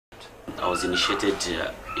I was initiated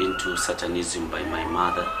into Satanism by my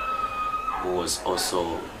mother, who was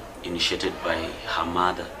also initiated by her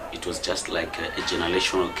mother. It was just like a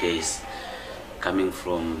generational case coming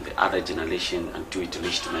from the other generation until it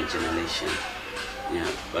reached my generation. Yeah,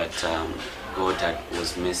 but God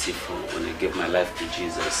was merciful when I gave my life to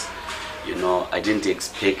Jesus. You know, I didn't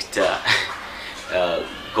expect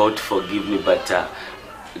God to forgive me, but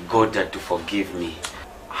God had to forgive me.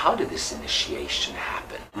 How did this initiation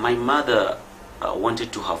happen? My mother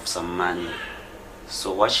wanted to have some money,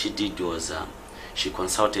 so what she did was she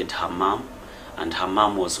consulted her mom, and her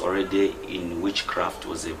mom was already in witchcraft,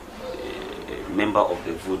 was a member of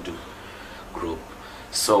the voodoo group.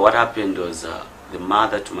 So what happened was the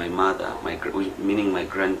mother to my mother, meaning my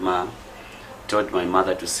grandma, told my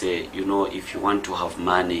mother to say, you know, if you want to have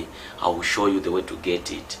money, I will show you the way to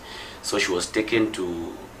get it. So she was taken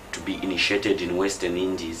to be initiated in Western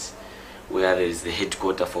Indies, where there is the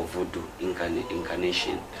headquarters for voodoo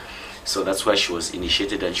incarnation. So that's why she was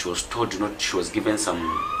initiated, and she was told, she was given some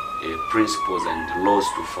principles and laws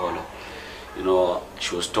to follow. You know,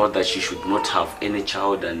 she was told that she should not have any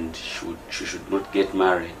child and she should not get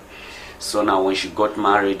married. So now when she got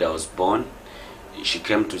married, I was born. She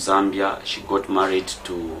came to Zambia, she got married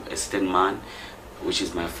to a certain man, which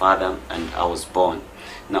is my father, and I was born.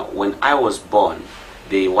 Now when I was born,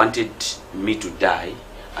 they wanted me to die,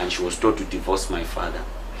 and she was told to divorce my father.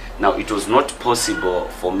 Now it was not possible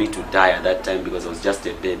for me to die at that time because I was just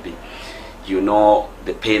a baby. You know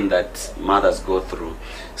the pain that mothers go through.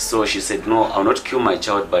 So she said, no, I'll not kill my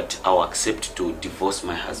child, but I'll accept to divorce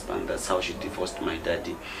my husband. That's how she divorced my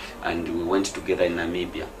daddy. And we went together in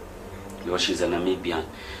Namibia, because she's a Namibian.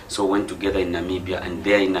 So we went together in Namibia, and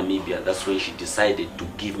there in Namibia, that's when she decided to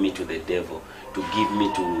give me to the devil, to give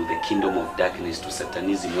me to the kingdom of darkness, to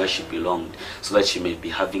Satanism, where she belonged, so that she may be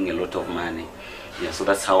having a lot of money. Yeah, so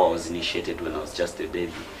that's how I was initiated when I was just a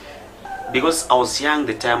baby. Because I was young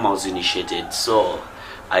the time I was initiated, so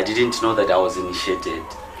I didn't know that I was initiated.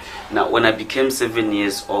 Now when I became 7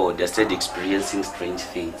 years old, I started experiencing strange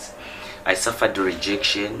things. I suffered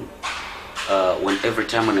rejection. Every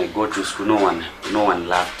time when I go to school, no one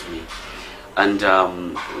loved me. And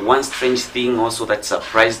one strange thing also that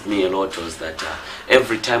surprised me a lot was that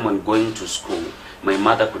every time when going to school, my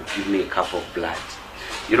mother could give me a cup of blood.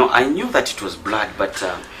 You know, I knew that it was blood, but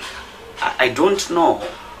I don't know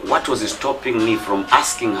what was stopping me from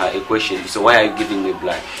asking her a question. So why are you giving me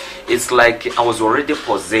blood? It's like I was already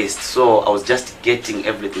possessed, so I was just getting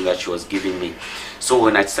everything that she was giving me. So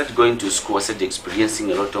when I started going to school, I started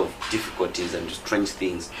experiencing a lot of difficulties and strange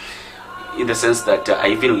things, in the sense that I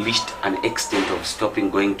even reached an extent of stopping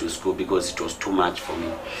going to school because it was too much for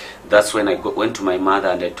me. That's when I went to my mother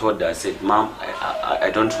and I told her, I said, Mom, I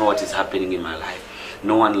don't know what is happening in my life.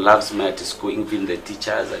 No one loves me at school, even the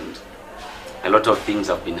teachers, and a lot of things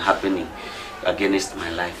have been happening against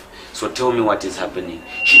my life. So tell me what is happening.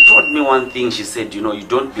 She told me one thing. She said, you know, you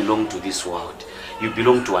don't belong to this world. You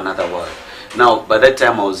belong to another world. Now, by that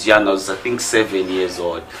time I was young. I was, I think, 7 years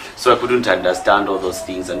old. So I couldn't understand all those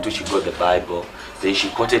things until she got the Bible. Then she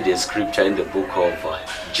quoted a scripture in the book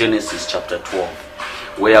of Genesis chapter 12,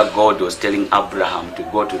 where God was telling Abraham to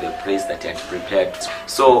go to the place that he had prepared.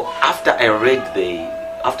 So after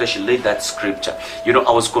she read that scripture, you know,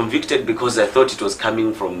 I was convicted because I thought it was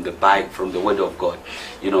coming from the Bible, from the Word of God,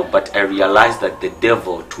 you know, but I realized that the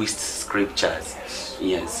devil twists scriptures.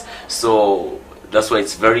 Yes. So that's why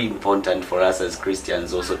it's very important for us as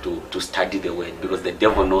Christians also to study the Word, because the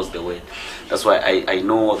devil knows the Word. That's why I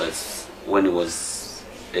know that when he was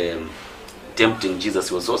tempting Jesus,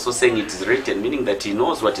 he was also saying it is written, meaning that he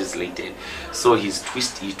knows what is written. So he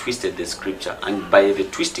twisted the scripture, and by the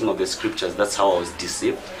twisting of the scriptures, that's how I was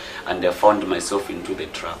deceived, and I found myself into the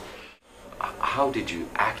trap. How did you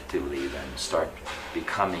actively then start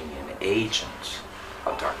becoming an agent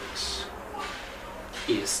of darkness?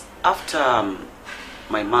 Yes, after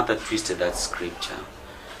my mother twisted that scripture,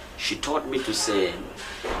 she taught me to say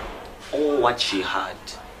all what she had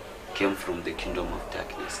came from the kingdom of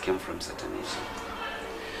darkness, came from Satanism.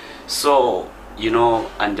 So, you know,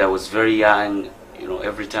 and I was very young, you know,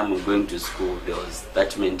 every time we're going to school, there was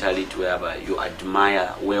that mentality whereby you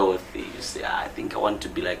admire wealthy. You say, I think I want to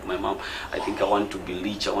be like my mom. I think I want to be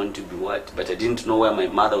rich. I want to be what? But I didn't know where my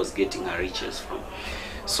mother was getting her riches from.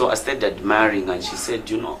 So I started admiring, and she said,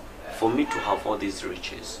 you know, for me to have all these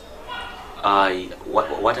riches,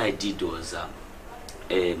 what I did was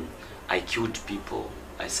I killed people.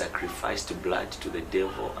 I sacrificed blood to the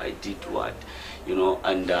devil. I did what? You know,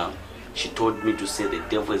 and she told me to say the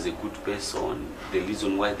devil is a good person. The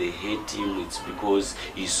reason why they hate him, it's because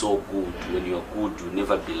he's so good. When you're good, you'll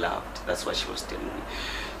never be loved. That's what she was telling me.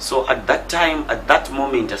 So at that time, at that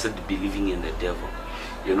moment, I started believing in the devil,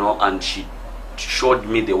 you know, and she showed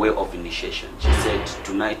me the way of initiation. She said,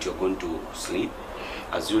 tonight you're going to sleep.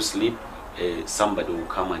 As you sleep, somebody will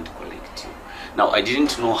come and collect you. Now, I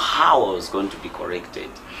didn't know how I was going to be corrected.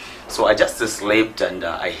 So I just slept, and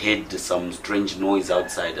I heard some strange noise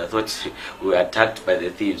outside. I thought we were attacked by the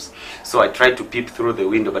thieves. So I tried to peep through the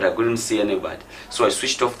window, but I couldn't see anybody. So I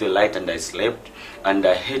switched off the light and I slept, and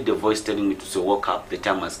I heard the voice telling me to say, "Woke up, the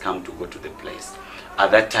time has come to go to the place."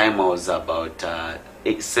 At that time I was about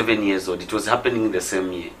 7 years old. It was happening in the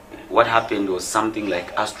same year. What happened was something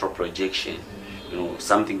like astral projection, you know,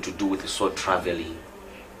 something to do with soul traveling,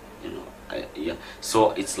 you know. Yeah.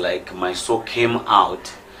 So it's like my soul came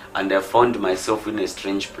out, and I found myself in a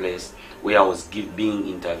strange place where I was being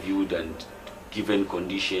interviewed and given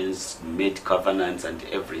conditions, made covenants and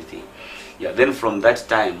everything. Yeah. Then from that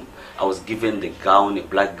time, I was given the gown, a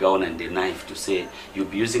black gown and a knife, to say, you'll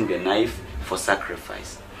be using the knife for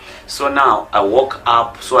sacrifice. So now I woke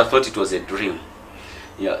up, so I thought it was a dream.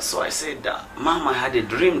 Yeah, so I said, Mom, I had a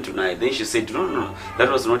dream tonight. Then she said, no, that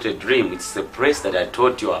was not a dream. It's the place that I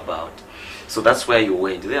told you about. So that's where you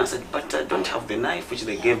went. Then I said, but I don't have the knife which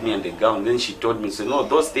they gave me and the gown. Then she told me, so no,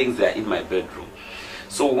 those things are in my bedroom.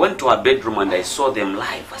 So we went to her bedroom and I saw them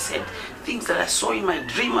live. I said, things that I saw in my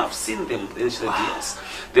dream, I've seen them. Then she said, yes,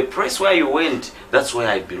 the place where you went, that's where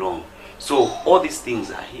I belong. So all these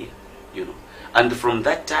things are here, you know. And from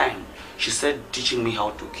that time, she started teaching me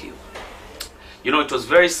how to kill. You know, it was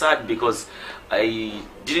very sad because I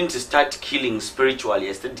didn't start killing spiritually,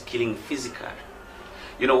 I started killing physically.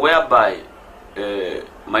 You know, whereby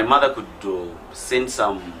my mother could send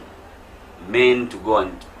some men to go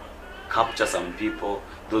and capture some people,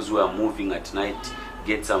 those who are moving at night,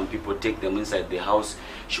 get some people, take them inside the house.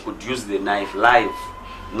 She could use the knife live,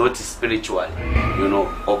 not spiritually, you know,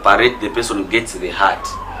 operate the person, gets the heart.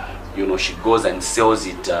 You know, she goes and sells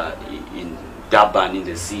it in Durban, in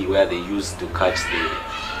the sea, where they used to catch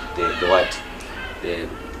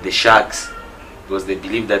the sharks, because they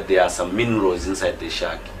believe that there are some minerals inside the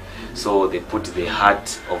shark. So they put the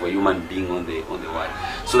heart of a human being on the water.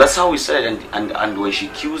 So that's how we started, and when she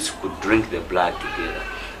kills, she could drink the blood together.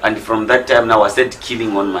 And from that time now I started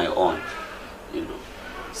killing on my own, you know.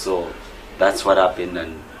 So that's what happened,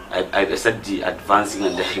 and I started advancing,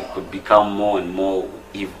 and I could become more and more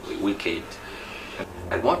wicked.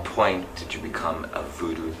 At what point did you become a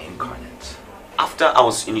voodoo incarnate? After I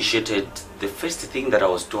was initiated, the first thing that I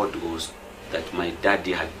was told was that my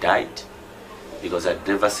daddy had died, because I'd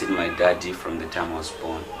never seen my daddy from the time I was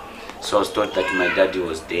born. So I was told that my daddy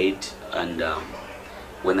was dead, and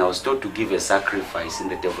when I was told to give a sacrifice in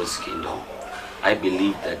the devil's kingdom, I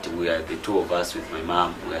believed that we are the two of us with my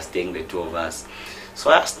mom, we are staying the two of us. So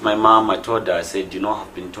I asked my mom, I told her, I said, you know,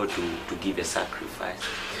 I've been told to give a sacrifice.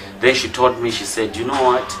 Then she told me, she said, you know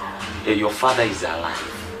what, your father is alive.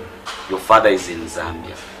 Your father is in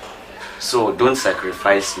Zambia. So don't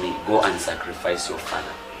sacrifice me, go and sacrifice your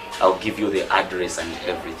father. I'll give you the address and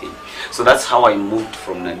everything. So that's how I moved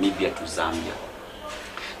from Namibia to Zambia.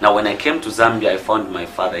 Now when I came to Zambia, I found my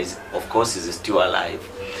father, of course he's still alive.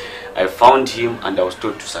 I found him and I was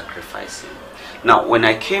told to sacrifice him. Now when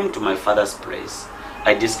I came to my father's place,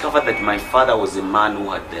 I discovered that my father was a man who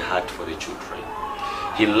had the heart for the children.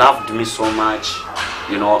 He loved me so much,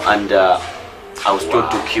 you know, and I was told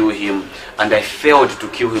to kill him, and I failed to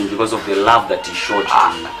kill him because of the love that he showed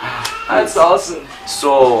to me. That's awesome.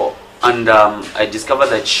 So, and I discovered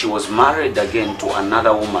that she was married again to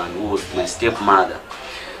another woman who was my stepmother.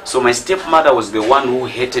 So my stepmother was the one who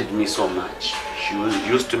hated me so much. She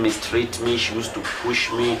used to mistreat me, she used to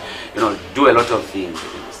push me, you know, do a lot of things.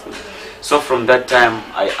 So from that time,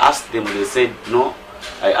 I asked them, they said, no.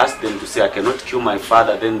 I asked them to say, I cannot kill my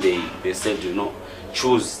father. Then they said, you know,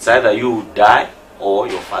 choose. It's either you die or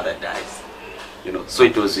your father dies. You know, so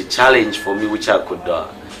it was a challenge for me which I could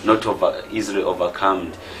not easily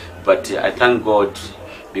overcome. But I thank God,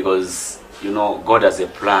 because, you know, God has a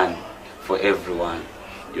plan for everyone.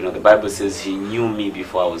 You know, the Bible says he knew me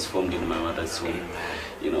before I was formed in my mother's womb.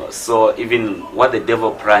 You know, so even what the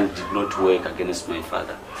devil planned did not work against my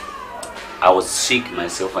father. I was sick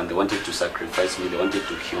myself and they wanted to sacrifice me, they wanted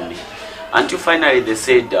to kill me. Until finally they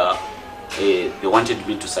said they wanted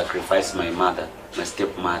me to sacrifice my mother, my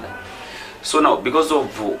stepmother. So now, because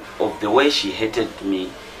of the way she hated me,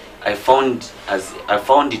 I found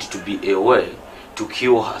it to be a way to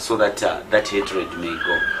kill her, so that that hatred may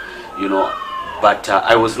go, you know. But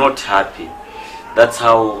I was not happy. That's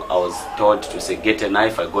how I was told to say, get a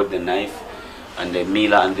knife. I got the knife and the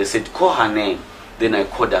miller, and they said, call her name. Then I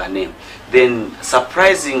called her name. Then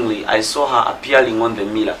surprisingly, I saw her appearing on the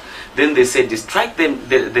mirror. Then they said, strike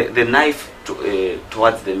the knife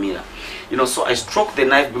towards the mirror. You know, so I struck the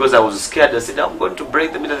knife because I was scared. I said, I'm going to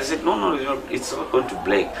break the mirror. They said, no, it's not going to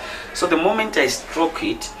break. So the moment I struck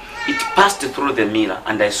it, it passed through the mirror,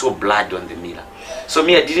 and I saw blood on the mirror. So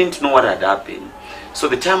me, I didn't know what had happened. So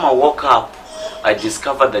the time I woke up, I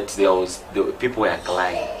discovered that the people were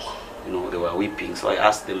crying. You know, they were weeping. So I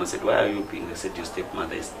asked them, I said, why are you weeping? They said, your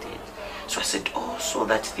stepmother is dead. So I said, oh, so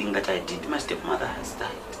that thing that I did, my stepmother has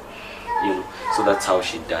died. You know, so that's how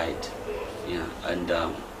she died. Yeah, and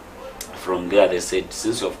from there they said,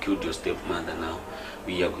 since you have killed your stepmother now,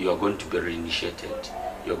 you are going to be reinitiated.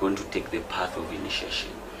 You are going to take the path of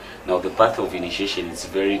initiation. Now the path of initiation is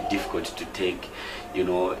very difficult to take. You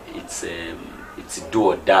know, it's a do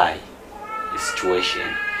or die situation.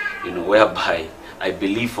 You know, whereby I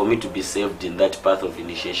believe for me to be saved in that path of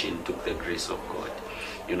initiation took the grace of God.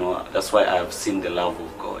 You know, that's why I have seen the love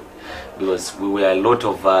of God. Because we were a lot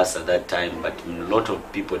of us at that time, but a lot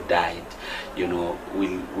of people died. You know,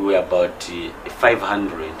 we were about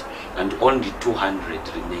 500, and only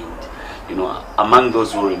 200 remained. You know, among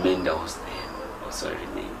those who remained, I was there. Also I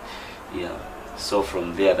remained. Yeah. So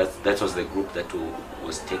from there, that was the group that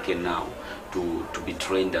was taken now to be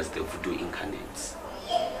trained as the voodoo incarnates.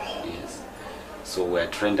 Yes. So we are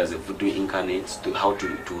trained as a voodoo incarnates to how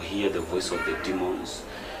to hear the voice of the demons,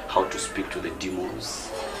 how to speak to the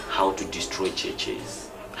demons, how to destroy churches,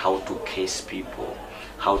 how to curse people,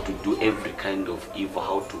 how to do every kind of evil,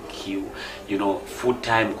 how to kill, you know,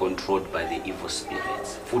 full-time controlled by the evil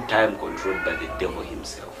spirits, full-time controlled by the devil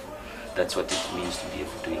himself. That's what it means to be a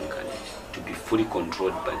voodoo incarnate, to be fully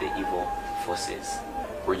controlled by the evil forces.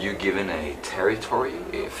 Were you given a territory,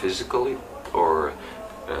 physically, or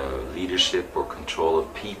leadership or control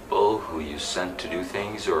of people who you sent to do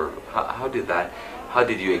things, or how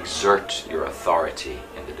did you exert your authority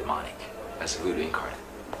in the demonic as a voodoo incarnate?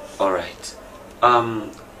 All right.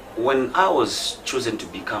 When I was chosen to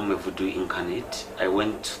become a voodoo incarnate, I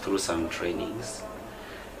went through some trainings.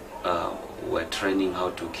 We're training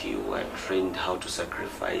how to kill, we're trained how to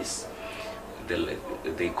sacrifice.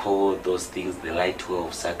 They call those things the light way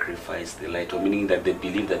of sacrifice, the light way, meaning that they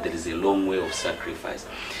believe that there is a long way of sacrifice.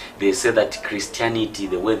 They say that Christianity,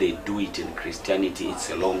 the way they do it in Christianity, it's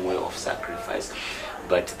a long way of sacrifice,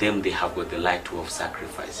 but them, they have got the light way of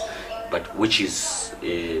sacrifice, but which is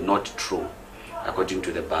not true according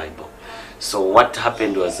to the Bible. So what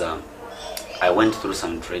happened was I went through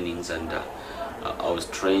some trainings, and I was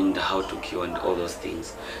trained how to kill and all those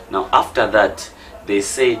things. Now after that, they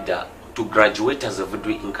said to graduate as a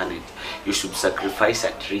voodoo incarnate, you should sacrifice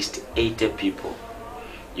at least 80 people.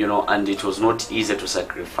 You know, and it was not easy to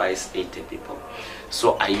sacrifice 80 people.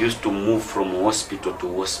 So I used to move from hospital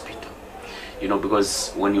to hospital. You know,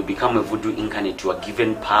 because when you become a voodoo incarnate, you are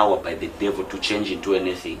given power by the devil to change into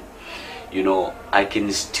anything. You know, I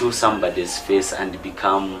can steal somebody's face and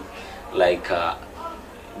become like,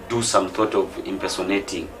 do some sort of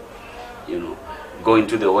impersonating, you know. Go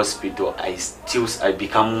into the hospital, I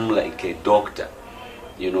become like a doctor,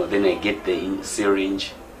 you know. Then I get the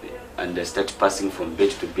syringe and I start passing from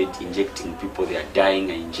bed to bed, injecting people. They are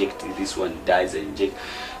dying, I inject, this one dies, I inject.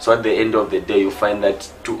 So at the end of the day, you find that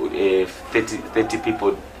 30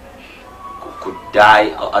 people could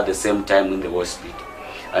die at the same time in the hospital,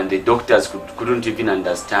 and the doctors couldn't even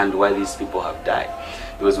understand why these people have died,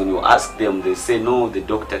 because when you ask them, they say, no, the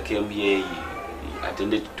doctor came here,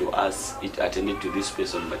 attended to us, it attended to this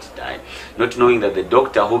person, but he died. Not knowing that the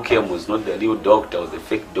doctor who came was not the real doctor, was the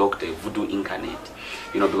fake doctor, a voodoo incarnate.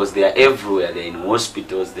 You know, because they are everywhere, they're in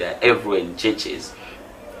hospitals, they are everywhere in churches.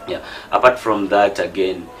 Yeah. Apart from that,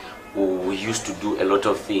 again, we used to do a lot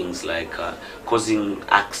of things like causing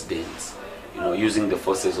accidents, you know, using the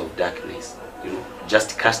forces of darkness. You know,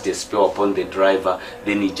 just cast a spell upon the driver,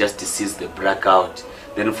 then he just sees the blackout.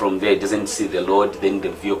 Then from there, he doesn't see the Lord, then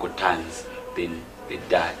the vehicle turns, then they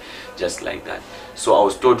die, just like that. So I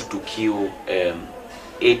was told to kill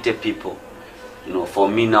 80 people, you know, for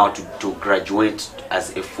me now to graduate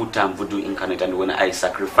as a full-time voodoo incarnate. And when I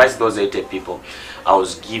sacrificed those 80 people, I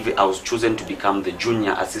was chosen to become the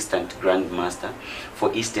junior assistant grand master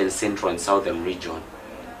for Eastern, Central, and Southern region.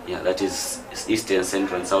 Yeah, that is Eastern,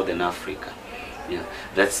 Central, and Southern Africa. Yeah,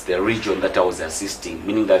 that's the region that I was assisting,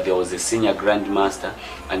 meaning that there was a senior grand master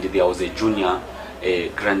and there was a junior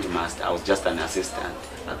grand master. I was just an assistant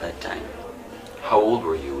at that time. How old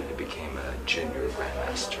were you when you became a junior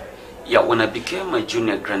grandmaster? Yeah, when I became a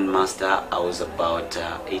junior grandmaster, I was about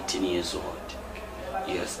 18 years old.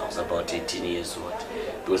 Yes, I was about 18 years old,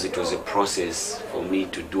 because it was a process for me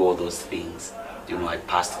to do all those things. You know, I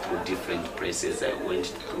passed through different places. I went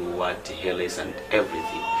through what Hellas and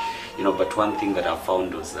everything. You know, but one thing that I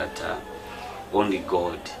found was that only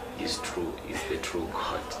God is true, is the true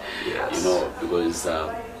God. Yes. You know, because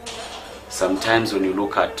sometimes when you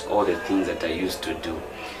look at all the things that I used to do,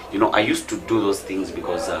 you know, I used to do those things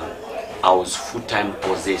because I was full-time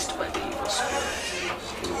possessed by the evil spirit.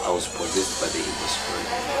 You know, I was possessed by the evil spirit.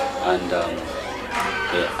 And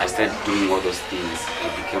I started doing all those things. I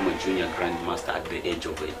became a junior grandmaster at the age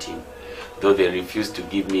of 18. Though they refused to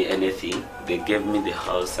give me anything, they gave me the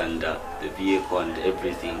house and the vehicle and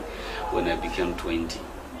everything when I became 20.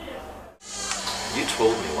 You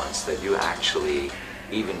told me once that you actually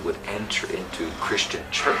even would enter into Christian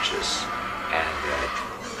churches and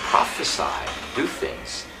prophesy, do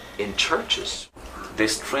things in churches. The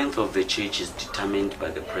strength of the church is determined by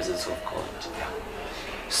the presence of God.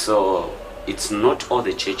 So it's not all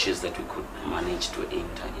the churches that we could manage to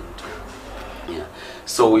enter into. Yeah.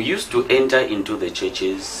 So we used to enter into the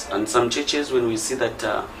churches, and some churches, when we see that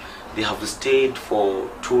they have stayed for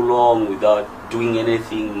too long without doing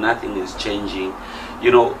anything, nothing is changing,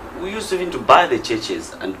 you know, we used even to buy the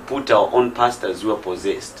churches and put our own pastors who are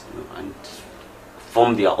possessed, you know, and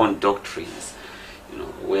form their own doctrines, you know,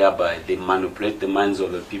 whereby they manipulate the minds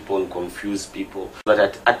of the people and confuse people, so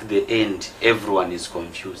that at the end everyone is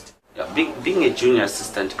confused. Yeah, being a junior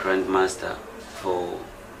assistant grandmaster for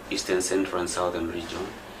Eastern, Central and Southern region,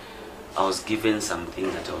 I was given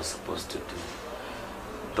something that I was supposed to do.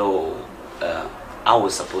 Though I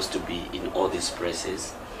was supposed to be in all these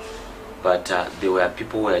places, but there were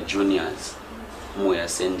people who were juniors who were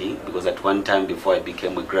sending, because at one time before I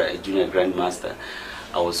became a junior grandmaster,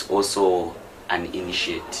 I was also an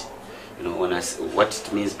initiate. You know, what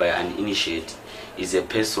it means by an initiate is a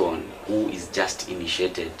person who is just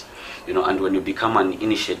initiated. You know, and when you become an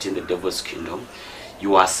initiate in the devil's kingdom,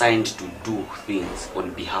 you are assigned to do things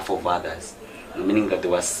on behalf of others. Meaning that there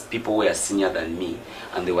was people who were senior than me,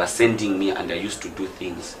 and they were sending me, and I used to do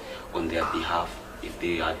things on their behalf. If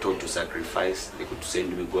they are told to sacrifice, they could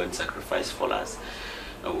send me, go and sacrifice for us.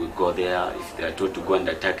 We go there. If they are told to go and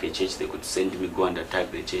attack a church, they could send me, go and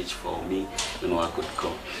attack the church for me. You know, I could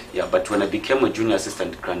go. Yeah, but when I became a junior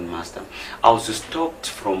assistant grandmaster, I was stopped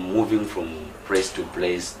from moving from place to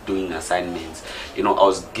place doing assignments. You know, I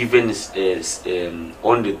was given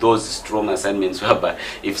only those strong assignments whereby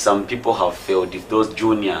if some people have failed, if those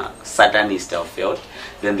junior satanists have failed,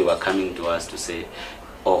 then they were coming to us to say,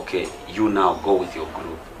 okay, you now go with your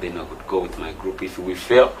group. Then I could go with my group. If we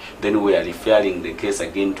fail, then we are referring the case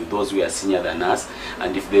again to those who are senior than us.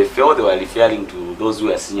 And if they fail, they were referring to those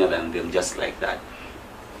who are senior than them, just like that.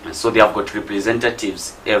 And so they have got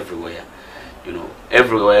representatives everywhere. You know,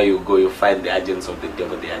 everywhere you go, you find the agents of the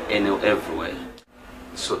devil. They are everywhere.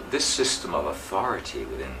 So this system of authority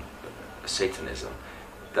within Satanism,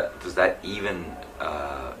 does that even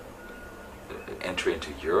enter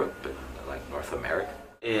into Europe and like North America?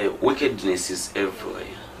 Wickedness is everywhere,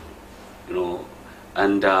 you know,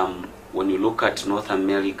 and when you look at North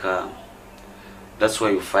America, that's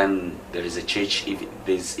why you find there is a church,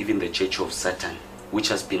 there's even the Church of Satan, which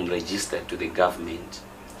has been registered to the government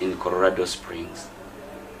in Colorado Springs.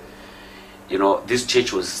 You know, this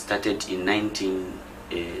church was started in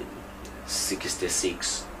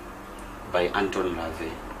 1966 by Anton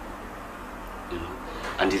LaVey, you know,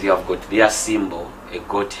 and they have got their symbol, a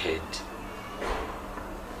goat head.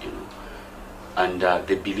 And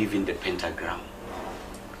they believe in the pentagram,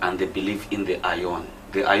 and they believe in the ion.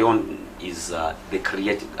 The ion is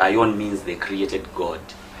ion means they created God.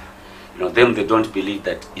 You know, them, they don't believe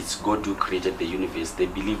that it's God who created the universe. They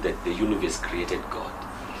believe that the universe created God.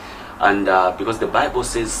 And because the Bible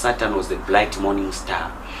says Satan was the bright morning star,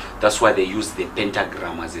 that's why they use the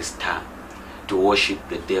pentagram as a star to worship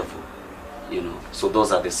the devil. You know, so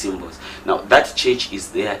those are the symbols. Now that church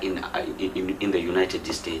is there in the United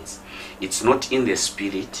States. It's not in the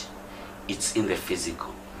spirit, it's in the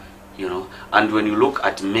physical. You know, and when you look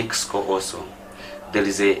at Mexico also, there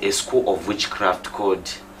is a school of witchcraft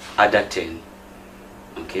called Adaten.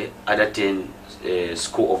 Okay, Adaten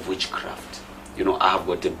School of Witchcraft. You know, I have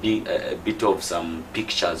got a bit of some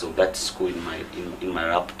pictures of that school in my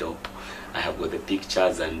laptop. I have got the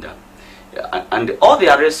pictures and all the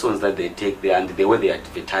lessons that they take there and the way they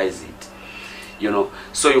advertise it, you know.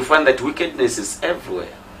 So you find that wickedness is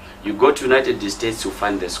everywhere. You go to United States, you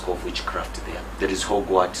find the school of witchcraft there. There is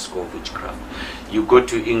Hogwarts School of Witchcraft. You go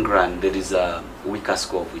to England, there is a Wicca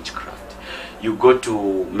School of Witchcraft. You go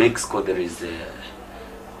to Mexico, there is a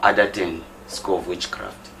Adaten School of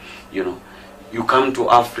Witchcraft. You know, you come to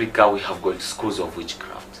Africa, we have got schools of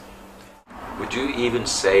witchcraft. Would you even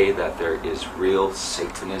say that there is real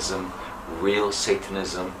Satanism, real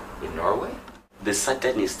Satanism in Norway? The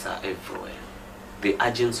Satanists are everywhere. The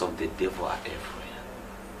agents of the devil are everywhere.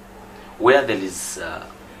 Where there is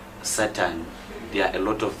Satan, there are a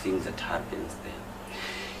lot of things that happens there.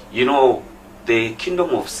 You know, the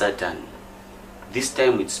kingdom of Satan, this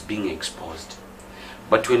time it's being exposed.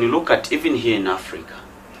 But when you look at, even here in Africa,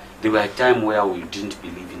 there were a time where we didn't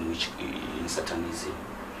believe in Satanism.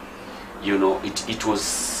 You know, it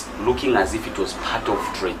was looking as if it was part of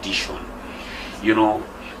tradition. You know,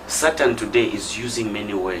 Satan today is using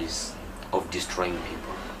many ways of destroying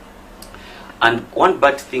people. And one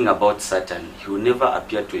bad thing about Satan, he will never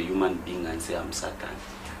appear to a human being and say, I'm Satan.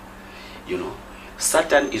 You know,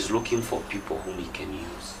 Satan is looking for people whom he can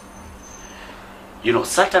use. You know,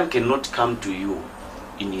 Satan cannot come to you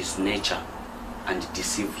in his nature and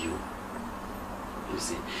deceive you. You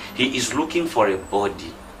see, he is looking for a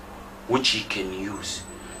body which he can use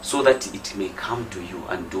so that it may come to you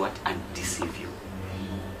and do what? And deceive you.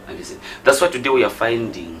 And you see, that's why today we are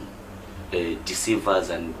finding deceivers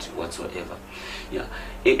and whatsoever. Yeah,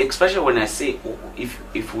 especially when I say,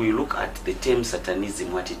 if we look at the term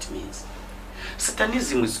Satanism, what it means.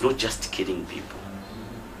 Satanism is not just killing people.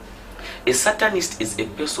 A Satanist is a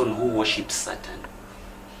person who worships Satan,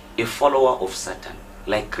 a follower of Satan.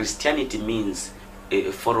 Like Christianity means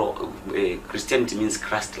Christianity means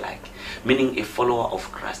Christ-like, meaning a follower of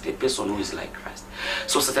Christ, a person who is like Christ.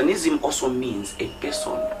 So Satanism also means a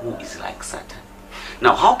person who is like Satan.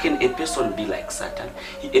 Now, how can a person be like Satan?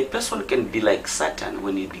 A person can be like Satan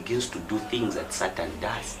when he begins to do things that Satan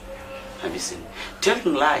does. Have you seen?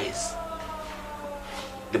 Telling lies.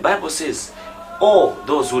 The Bible says, all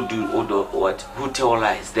those who do who tell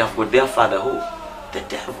lies, they have got their father who? The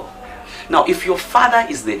devil. Now, if your father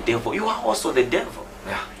is the devil, you are also the devil.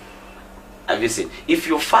 Yeah. Have you seen? If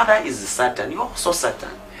your father is Satan, you are also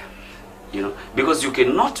Satan. You know, because you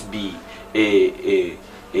cannot be a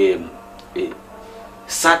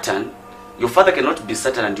Satan. Your father cannot be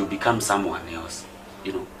Satan and you become someone else.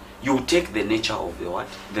 You know, you take the nature of the what?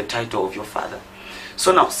 The title of your father.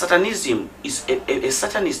 So now, Satanism is a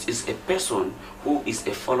Satanist is a person who is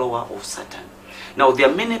a follower of Satan. Now, there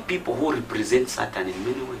are many people who represent Satan in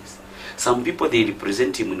many ways. Some people, they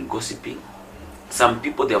represent him in gossiping. Some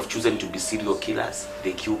people, they have chosen to be serial killers.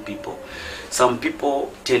 They kill people. Some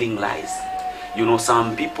people telling lies. You know,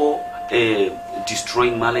 some people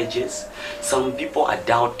destroying marriages. Some people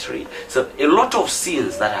adultery. So a lot of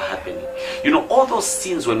sins that are happening. You know, all those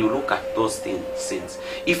sins, when you look at those sins,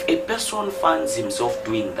 if a person finds himself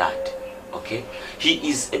doing that, okay, he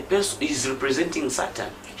is a person, he is representing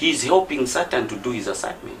Satan. He is helping Satan to do his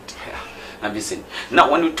assignment. Have you seen?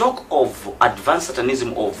 Now, when we talk of advanced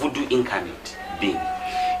Satanism or voodoo incarnate being,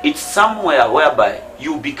 it's somewhere whereby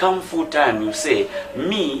you become full-time. You say,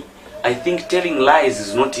 me, I think telling lies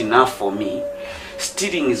is not enough for me.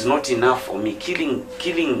 Stealing is not enough for me.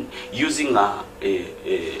 Killing using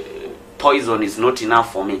poison is not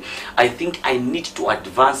enough for me. I think I need to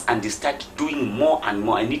advance and start doing more and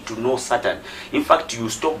more. I need to know Satan. In fact, you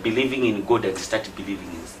stop believing in God and start believing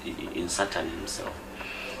in Satan himself.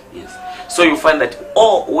 Yes. So you find that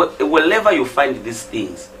wherever you find these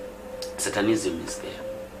things, Satanism is there.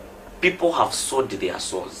 People have sold their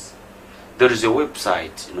souls. There is a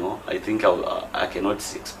website, you know, I think I cannot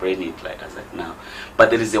explain it like as of now, but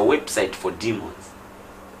there is a website for demons.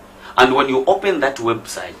 And when you open that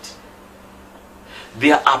website,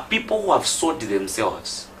 there are people who have sold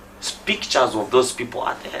themselves. Pictures of those people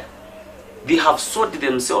are there. They have sold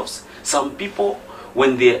themselves. Some people,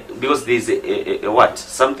 when they, because there is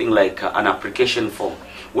something like an application form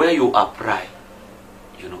where you apply,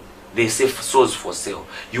 you know, they say souls for sale.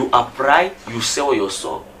 You apply, you sell your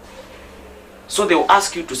soul. So they will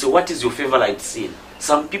ask you to say, what is your favorite sin?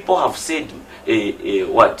 Some people have said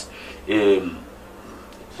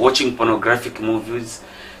watching pornographic movies.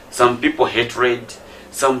 Some people hatred.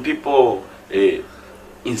 Some people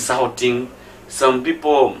insulting. Some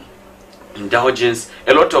people indulgence.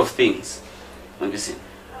 A lot of things.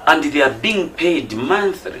 And they are being paid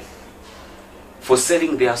monthly for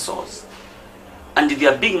selling their souls. And they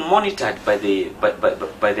are being monitored by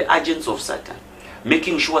the agents of Satan,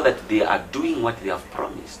 making sure that they are doing what they have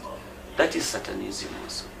promised. That is Satanism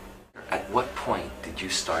also. At what point did you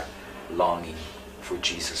start longing for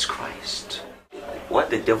Jesus Christ? What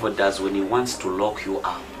the devil does when he wants to lock you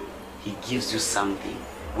up, he gives you something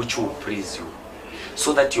which will please you,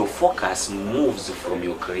 so that your focus moves from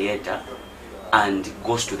your creator and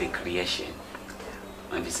goes to the creation.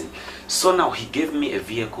 So now he gave me a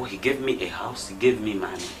vehicle, he gave me a house, he gave me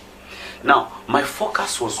money. Now my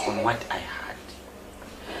focus was on what I had.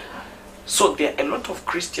 So there are a lot of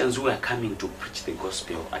Christians who are coming to preach the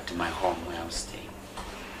gospel at my home where I'm staying.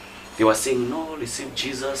 They were saying, no, receive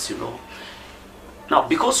Jesus, you know. Now,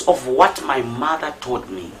 because of what my mother told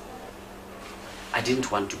me, I didn't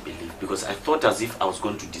want to believe, because I thought as if I was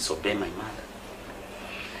going to disobey my mother.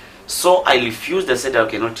 So I refused. I said I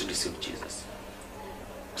cannot receive Jesus.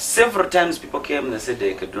 Several times people came and they said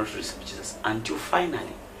they could not receive Jesus, until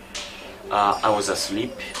finally I was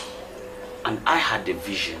asleep and I had a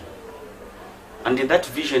vision. And in that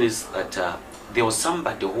vision is that there was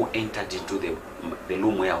somebody who entered into the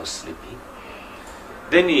room where I was sleeping.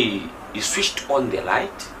 Then he switched on the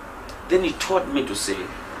light. Then he told me to say,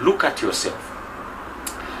 look at yourself.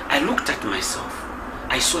 I looked at myself.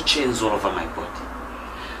 I saw chains all over my body.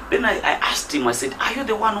 Then I asked him, I said, are you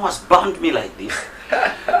the one who has bound me like this?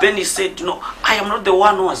 Then he said, no, I am not the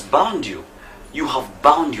one who has bound you. You have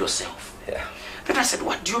bound yourself. Yeah. Then I said,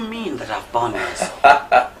 what do you mean that I've bound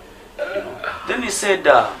myself? You know. Then he said,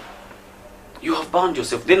 you have bound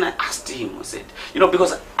yourself. Then I asked him, I said, you know,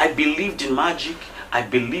 because I believed in magic, I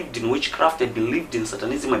believed in witchcraft, I believed in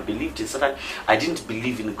satanism, I believed in Satan. I didn't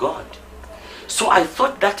believe in God. So I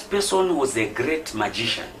thought that person was a great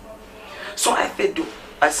magician. So I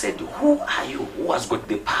said, who are you? Who has got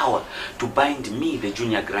the power to bind me, the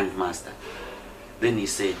junior grandmaster? Then he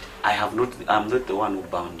said, I'm not the one who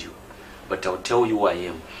bound you, but I'll tell you who I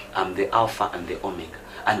am. I'm the Alpha and the Omega.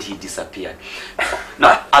 And he disappeared.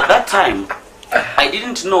 Now, at that time, I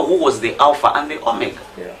didn't know who was the Alpha and the Omega.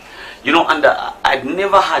 Yeah. You know, and I'd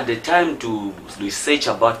never had the time to research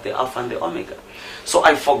about the Alpha and the Omega. So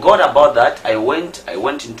I forgot about that. I went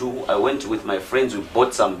with my friends. We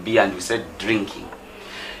bought some beer and we started drinking,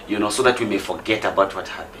 you know, so that we may forget about what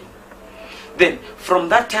happened. Then from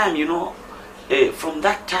that time, you know, the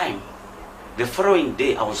following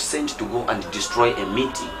day, I was sent to go and destroy a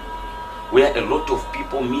meeting where a lot of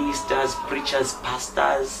people, ministers, preachers,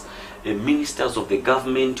 pastors, ministers of the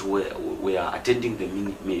government were attending the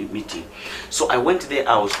meeting. So I went there.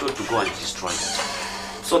 I was told to go and destroy it.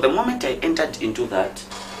 So the moment I entered into that,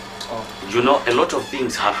 you know, a lot of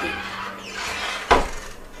things happened.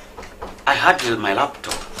 I had my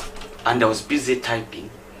laptop and I was busy typing,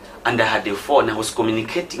 and I had a phone. I was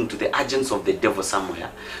communicating to the agents of the devil somewhere,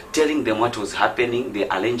 telling them what was happening, the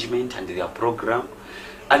arrangement and their program.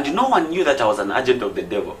 And no one knew that I was an agent of the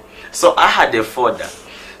devil. So I had a folder.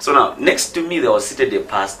 So now, next to me, there was seated a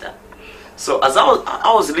pastor. So as I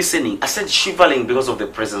was listening, I started shivering because of the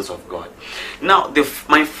presence of God. Now,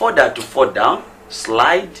 my folder had to fall down,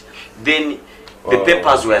 slide, then the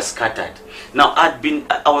papers were scattered. Now, I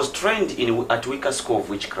was trained at Wicca School of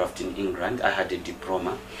Witchcraft in England. I had a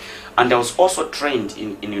diploma. And I was also trained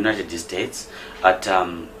in United States at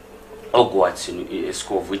Hogwarts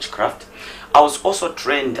School of Witchcraft. I was also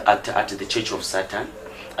trained at the Church of Satan.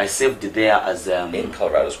 I served there as in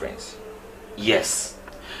Colorado Springs. Yes,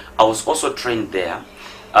 I was also trained there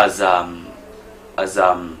as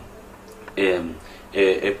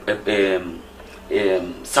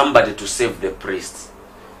somebody to save the priests.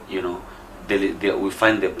 You know, we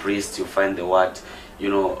find the priest, you find the what. You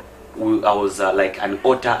know, I was like an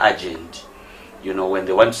altar agent. You know, when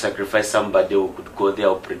they want to sacrifice somebody, we could go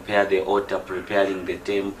there, prepare the altar, preparing the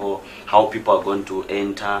temple, how people are going to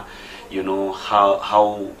enter, you know,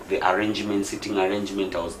 how the arrangement, sitting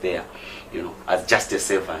arrangement, I was there, you know, as just a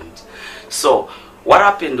servant. So what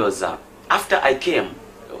happened was after I came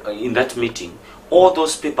in that meeting, all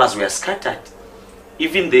those papers were scattered.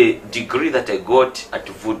 Even the degree that I got at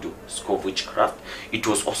Voodoo School of Witchcraft, it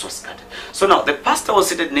was also scattered. So now the pastor was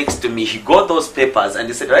seated next to me. He got those papers and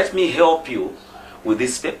he said, let me help you with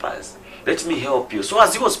these papers. Let me help you. So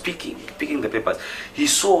as he was picking the papers, he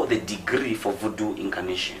saw the degree for Voodoo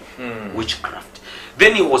incarnation, witchcraft.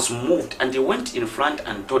 Then he was moved and he went in front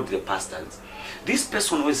and told the pastors, this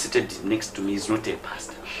person who is seated next to me is not a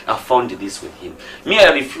pastor. I found this with him. Me,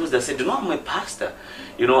 I refused. I said, no, I'm a pastor.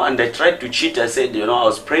 You know, and I tried to cheat. I said, you know, I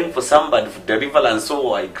was praying for somebody for deliverance, and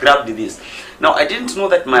so I grabbed this. Now, I didn't know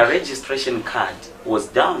that my registration card was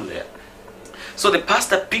down there. So the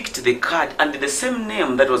pastor picked the card, and the same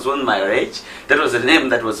name that was on my reg, that was the name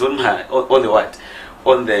that was on my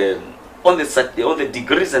on the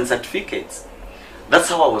degrees and certificates. That's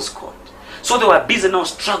how I was called. So they were busy now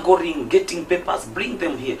struggling, getting papers, bring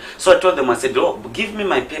them here. So I told them, I said, oh, give me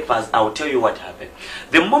my papers, I'll tell you what happened.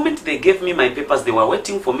 The moment they gave me my papers, they were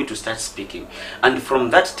waiting for me to start speaking. And from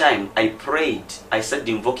that time, I prayed, I started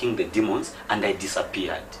invoking the demons, and I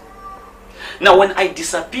disappeared. Now, when I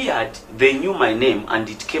disappeared, they knew my name, and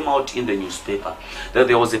it came out in the newspaper that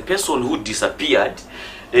there was a person who disappeared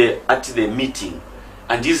at the meeting,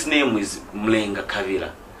 and his name is Mlenga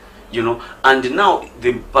Kavira. you know, and now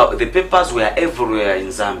the papers were everywhere in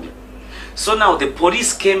Zambia. So now the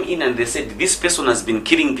police came in and they said, this person has been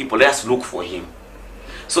killing people, let's look for him.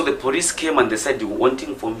 So the police came and they said they were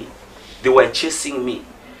wanting for me. They were chasing me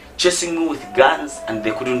with guns, and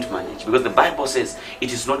they couldn't manage, because the Bible says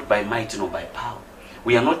it is not by might nor by power.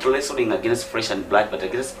 We are not wrestling against flesh and blood, but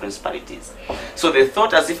against principalities. So they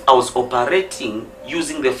thought as if I was operating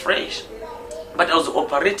using the flesh, but I was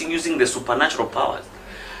operating using the supernatural powers.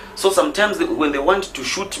 So sometimes when they want to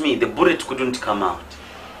shoot me, the bullet couldn't come out.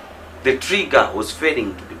 The trigger was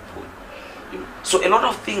failing to be pulled. You know? So a lot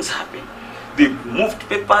of things happened. They moved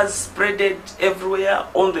papers, spread it everywhere.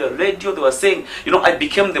 On the radio, they were saying, you know, I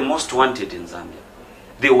became the most wanted in Zambia.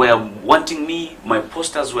 They were wanting me. My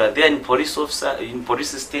posters were there in police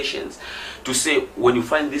stations to say, when you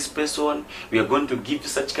find this person, we are going to give you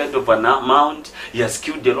such kind of an amount. He has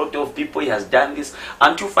killed a lot of people. He has done this.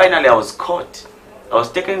 Until finally I was caught. I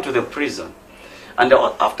was taken to the prison. And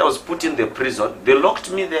after I was put in the prison, they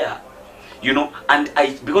locked me there. You know, and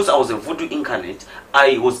because I was a voodoo incarnate,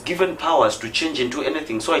 I was given powers to change into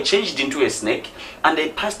anything. So I changed into a snake, and I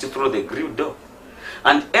passed through the grill door.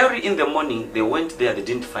 And early in the morning, they went there, they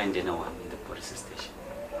didn't find anyone in the police station.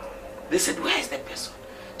 They said, where is the person?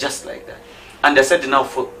 Just like that. And I said, now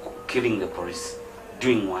for killing the police.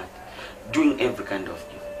 Doing what? Doing every kind of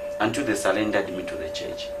evil. Until they surrendered me to the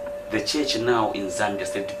church. The church now in Zambia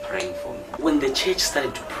started praying for me. When the church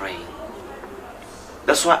started praying,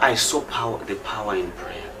 that's why I saw the power in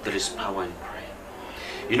prayer. There is power in prayer.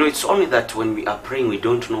 You know, it's only that when we are praying, we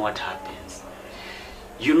don't know what happens.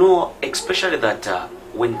 You know, especially that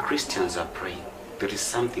when Christians are praying, there is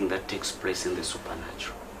something that takes place in the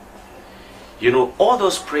supernatural. You know, all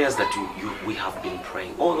those prayers that we have been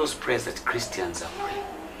praying, all those prayers that Christians are praying,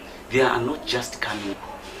 they are not just coming.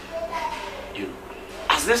 You know,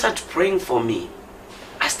 as they start praying for me,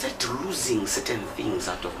 I started losing certain things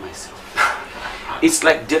out of myself. It's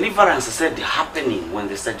like deliverance started happening when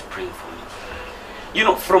they started praying for me. You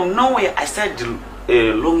know, from nowhere I started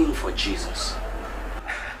longing for Jesus.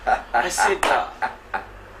 I said,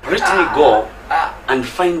 let me go and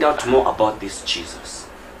find out more about this Jesus.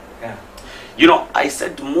 Yeah. You know, I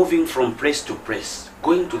started moving from place to place,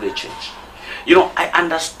 going to the church. You know, I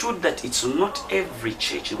understood that it's not every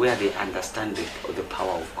church where they understand the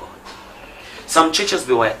power of God. Some churches,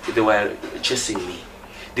 they were chasing me.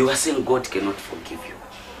 They were saying God cannot forgive you.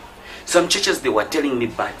 Some churches, they were telling me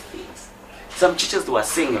bad things. Some churches, they were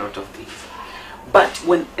saying a lot of things. But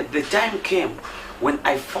when the time came, when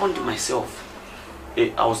I found myself,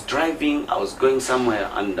 I was driving, I was going somewhere,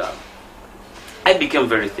 and I became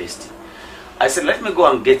very thirsty. I said, let me go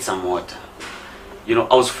and get some water. You know,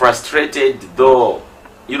 I was frustrated, though,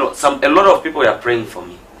 you know, a lot of people were praying for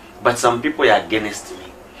me, but some people were against me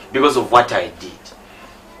because of what I did,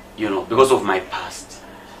 you know, because of my past.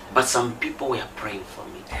 But some people were praying for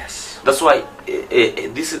me. Yes. That's why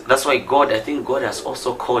that's why God, I think God has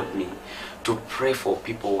also called me to pray for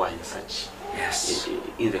people who are in such, yes,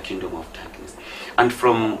 in the kingdom of darkness. And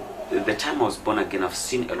from the time I was born again, I've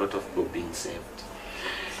seen a lot of people being saved.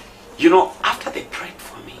 You know, after they prayed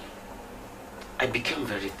for me, I became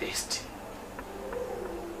very thirsty.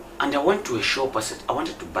 And I went to a shop. I said, I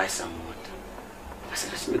wanted to buy some water. I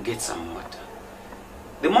said, let me get some water.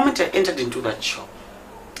 The moment I entered into that shop,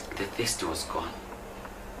 the thirst was gone.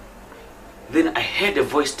 Then I heard a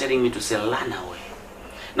voice telling me to say, run away.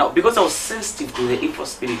 Now, because I was sensitive to the evil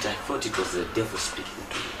spirit, I thought it was the devil speaking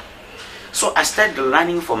to me. So I started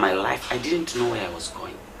running for my life. I didn't know where I was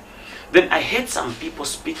going. Then I heard some people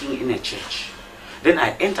speaking in a church. Then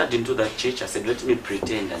I entered into that church. I said, let me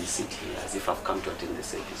pretend and sit here as if I've come to attend the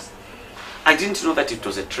service. I didn't know that it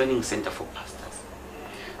was a training center for pastors.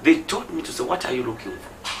 They told me to say, what are you looking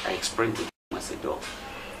for? I explained to them. I said, oh,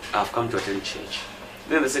 I've come to attend church.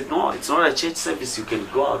 Then they said, no, it's not a church service. You can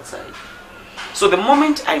go outside. So the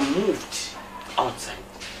moment I moved outside,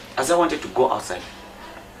 as I wanted to go outside,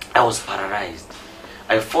 I was paralyzed.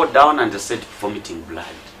 I fell down and they started vomiting blood.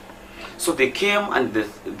 So they came and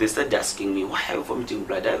they started asking me, why are you vomiting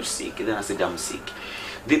blood? Are you sick? And then I said, I'm sick.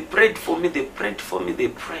 They prayed for me, they prayed for me, they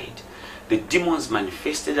prayed. The demons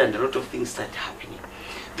manifested and a lot of things started happening.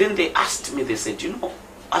 Then they asked me, they said, you know,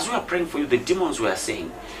 as we were praying for you, the demons were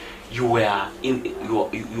saying, you are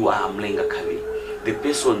Mlenga Kavi, the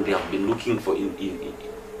person they have been looking for in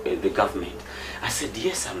the government. I said,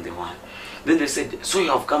 yes, I'm the one. Then they said, so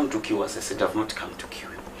you have come to kill us? I said, I've not come to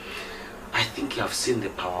kill you. I think you have seen the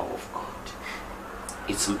power of God.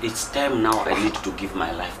 It's time now I need to give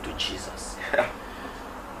my life to Jesus.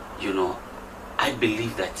 You know, I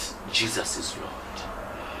believe that Jesus is Lord.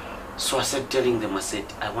 So I started telling them, I said,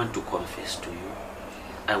 I want to confess to you.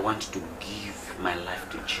 I want to give my life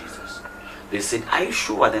to Jesus. They said, are you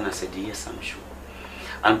sure? Then I said, yes, I'm sure.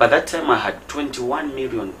 And by that time I had 21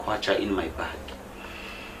 million kwacha in my bag.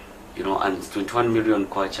 You know, and 21 million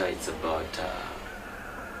kwacha, it's about,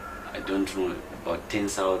 I don't know, about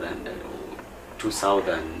 10,000,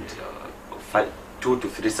 2,000, 2 to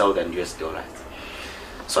 3,000 US dollars.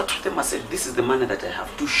 So I told them, I said, this is the money that I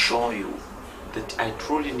have to show you that I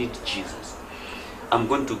truly need Jesus. I'm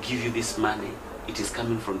going to give you this money. It is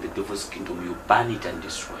coming from the devil's kingdom. You burn it and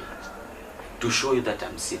destroy it. To show you that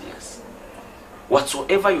I'm serious.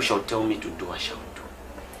 Whatsoever you shall tell me to do, I shall do.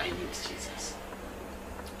 I need Jesus.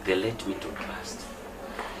 They led me to Christ.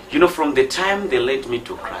 You know, from the time they led me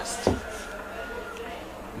to Christ,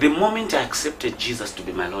 the moment I accepted Jesus to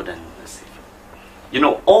be my Lord and my Savior,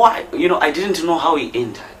 I didn't know how he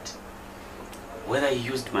entered. Whether he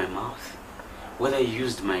used my mouth, whether he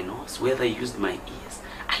used my nose, whether he used my ears,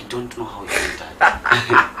 I don't know how he entered.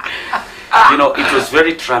 It was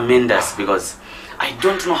very tremendous because I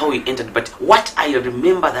don't know how he entered, but what I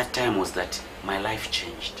remember that time was that my life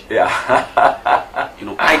changed. Yeah.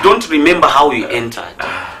 I don't remember how he entered,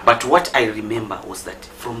 but what I remember was that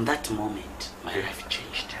from that moment, my life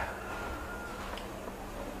changed.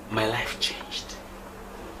 My life changed.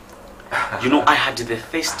 I had the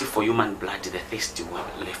thirst for human blood, the thirsty one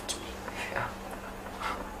left me. Yeah.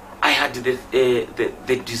 I had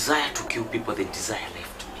the desire to kill people, the desire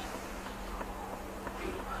left me.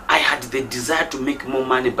 I had the desire to make more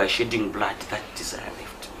money by shedding blood, that desire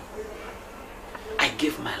left me. I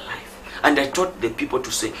gave my life. And I taught the people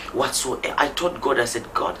to say, whatsoever, I told God, I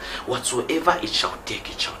said, God, whatsoever it shall take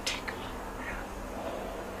me.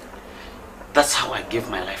 That's how I gave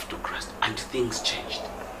my life to Christ. And things changed.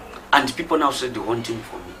 And people now said, they want him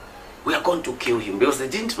for me. We are going to kill him because they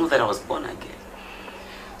didn't know that I was born again.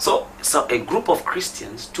 So a group of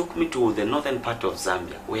Christians took me to the northern part of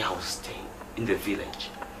Zambia where I was staying in the village,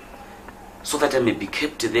 so that I may be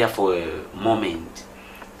kept there for a moment.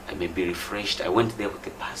 I may be refreshed. I went there with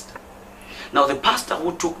the pastor. Now the pastor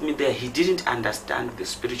who took me there, he didn't understand the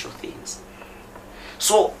spiritual things.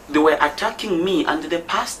 So they were attacking me and the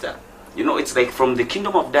pastor. It's like from the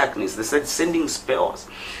kingdom of darkness, they said sending spells,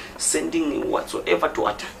 sending whatsoever to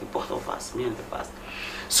attack both of us, me and the pastor.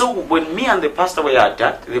 So when me and the pastor were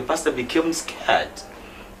attacked, the pastor became scared.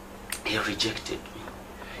 He rejected me.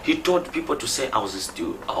 He told people to say I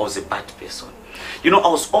was a bad person. I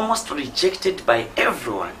was almost rejected by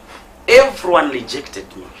everyone. Everyone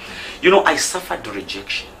rejected me. I suffered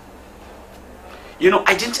rejection.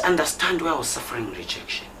 I didn't understand why I was suffering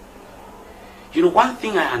rejection. One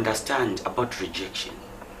thing I understand about rejection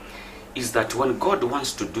is that when God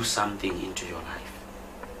wants to do something into your life,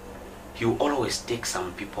 he will always take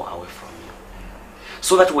some people away from you.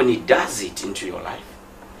 So that when he does it into your life,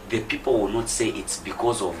 the people will not say it's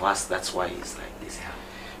because of us, that's why he's like this.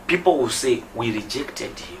 People will say, we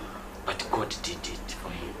rejected him, but God did it for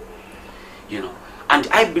him. And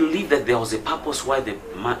I believe that there was a purpose why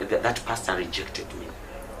that pastor rejected me.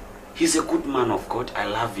 He's a good man of God. I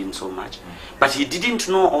love him so much. But he didn't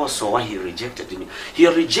know also why he rejected me. He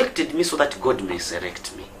rejected me so that God may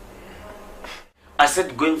select me. I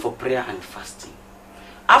said going for prayer and fasting.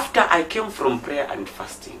 After I came from prayer and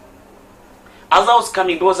fasting, as I was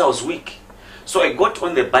coming, because I was weak, so I got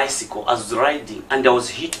on the bicycle, I was riding, and I was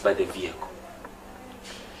hit by the vehicle.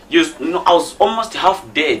 I was almost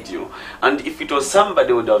half dead, and if it was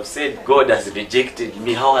somebody would have said, God has rejected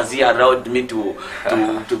me, how has he allowed me to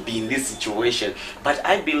be in this situation? But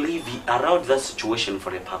I believe he allowed that situation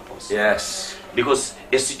for a purpose. Yes. Because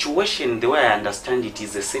a situation, the way I understand it,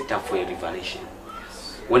 is a setup for a revelation.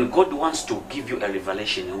 When God wants to give you a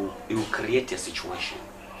revelation, he will create a situation.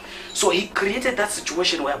 So he created that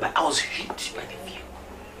situation whereby I was hit by the vehicle.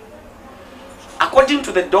 According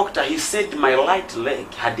to the doctor, he said my right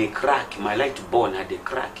leg had a crack, my right bone had a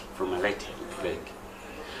crack from my right leg.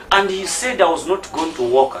 And he said I was not going to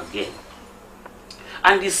walk again.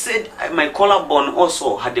 And he said my collarbone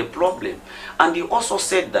also had a problem. And he also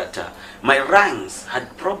said that my lungs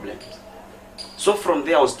had problems. So from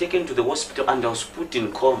there I was taken to the hospital and I was put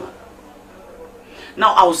in coma.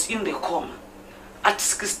 Now I was in the coma. At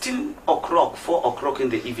 16 o'clock, 4 o'clock in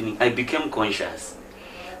the evening, I became conscious.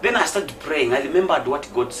 Then I started praying. I remembered what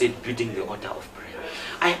God said, building the altar of prayer.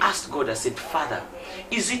 I asked God, I said, Father,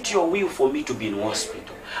 is it your will for me to be in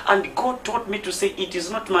hospital? And God told me to say, it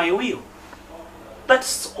is not my will.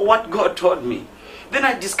 That's what God told me. Then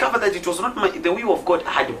I discovered that it was not the will of God.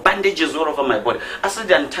 I had bandages all over my body. I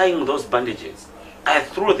started untying those bandages. I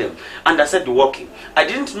threw them and I started walking. I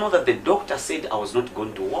didn't know that the doctor said I was not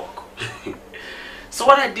going to walk. So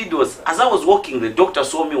what I did was, as I was walking, the doctor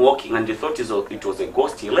saw me walking and he thought it was a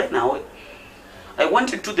ghost. He ran away. I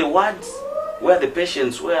went into the wards where the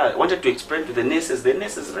patients were. I wanted to explain to the nurses. The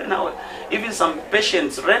nurses ran away. Even some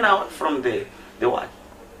patients ran away from the ward.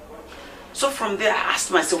 So from there, I asked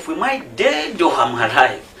myself, am I dead or am I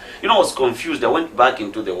alive? You know, I was confused. I went back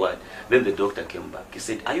into the ward. Then the doctor came back. He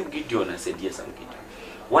said, are you Gideon? I said, yes, I'm Gideon.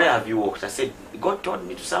 Why have you walked? I said, God told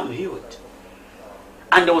me to say I'm healed.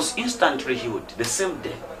 And I was instantly healed the same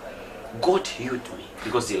day. God healed me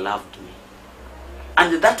because he loved me.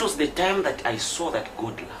 And that was the time that I saw that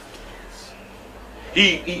God loved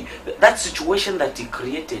me. That situation that he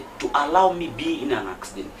created to allow me be in an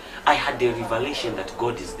accident, I had a revelation that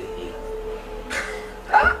God is the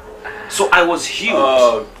healer. So I was healed.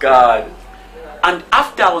 Oh, God. And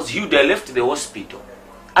after I was healed, I left the hospital.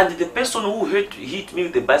 And the person who hit me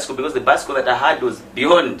with the bicycle, because the bicycle that I had was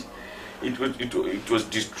beyond, it was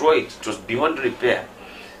destroyed. It was beyond repair.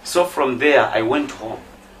 So from there, I went home.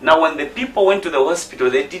 Now, when the people went to the hospital,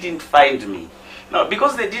 they didn't find me. Now,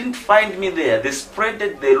 because they didn't find me there, they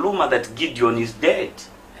spreaded the rumor that Gideon is dead.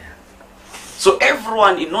 So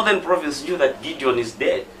everyone in Northern Province knew that Gideon is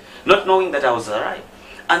dead, not knowing that I was alive.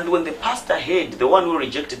 And when the pastor heard, the one who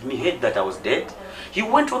rejected me, heard that I was dead, he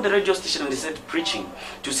went on the radio station and he started preaching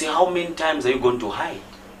to say, how many times are you going to hide?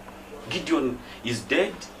 Gideon is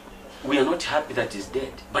dead. We are not happy that he's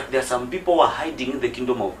dead. But there are some people who are hiding in the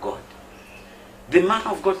kingdom of God. The man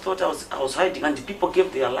of God thought I was hiding, and the people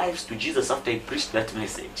gave their lives to Jesus after he preached that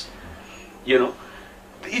message. You know,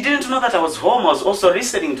 he didn't know that I was home. I was also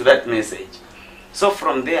listening to that message. So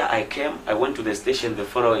from there I came. I went to the station the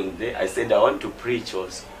following day. I said I want to preach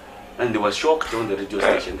also. And they were shocked on the radio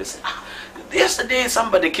station. They said, yesterday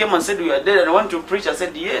somebody came and said we are dead and I want to preach. I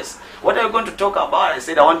said, yes. What are you going to talk about? I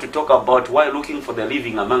said, I want to talk about why looking for the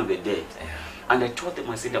living among the dead. And I told them,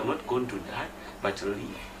 I said, I'm not going to die, but to live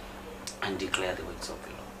and declare the works of the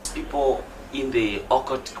Lord. People in the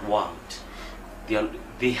occult world,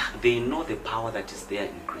 they know the power that is there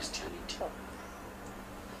in Christianity.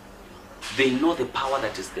 They know the power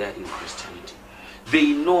that is there in Christianity.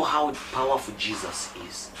 They know how powerful Jesus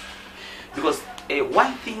is. Because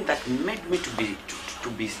one thing that made me to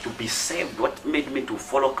be saved, what made me to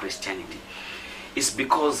follow Christianity, is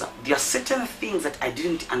because there are certain things that I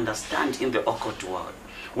didn't understand in the occult world,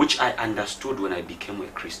 which I understood when I became a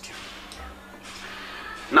Christian.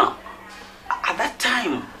 Now, at that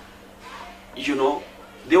time, you know,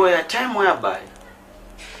 there were a time whereby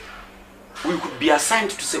we could be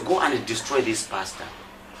assigned to say, go and destroy this pastor.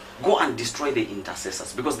 Go and destroy the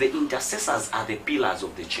intercessors. Because the intercessors are the pillars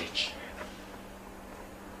of the church.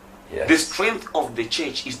 Yes. The strength of the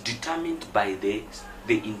church is determined by the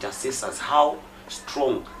intercessors, how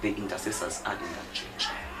strong the intercessors are in that church.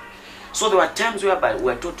 So there were times whereby we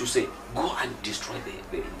were told to say, go and destroy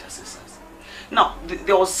the intercessors. Now,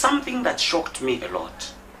 there was something that shocked me a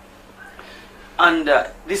lot. And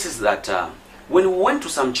this is that when we went to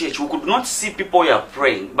some church, we could not see people who are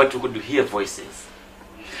praying, but we could hear voices.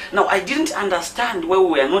 Now, I didn't understand why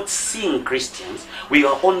we were not seeing Christians, we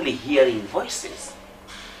were only hearing voices.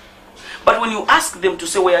 But when you ask them to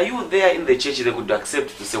say, were you there in the church, they could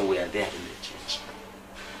accept to say, we are there in the church.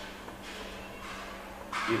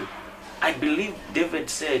 You know, I believe David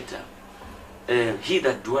said, he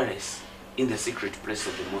that dwelleth in the secret place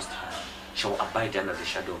of the Most High shall abide under the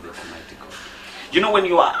shadow of the Almighty God. You know, when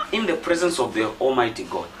you are in the presence of the Almighty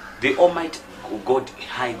God, the Almighty God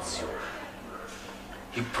hides you.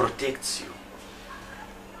 He protects you.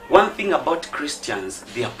 One thing about Christians,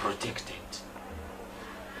 they are protected.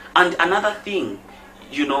 And another thing,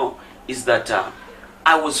 you know, is that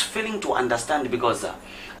I was failing to understand because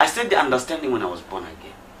I started understanding when I was born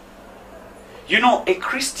again. You know, a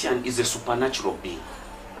Christian is a supernatural being.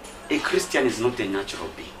 A Christian is not a natural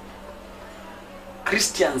being.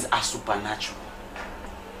 Christians are supernatural.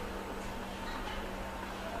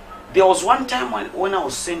 There was one time when I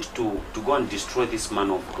was sent to go and destroy this man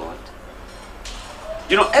of God.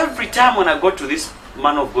 You know, every time when I got to this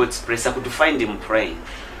man of God's place, I could find him praying.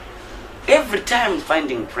 Every time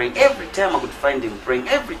finding praying. Every time I could find him praying.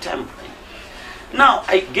 Every time praying. Now,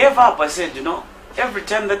 I gave up. I said, you know, every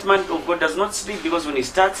time that man of God does not sleep, because when he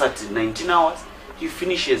starts at 19 hours, he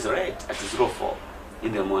finishes right at 04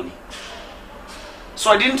 in the morning.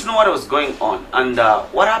 So I didn't know what was going on. And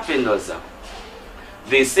what happened was,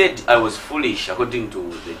 they said I was foolish according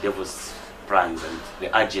to the devil's plans and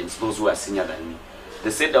the agents, those who are senior than me.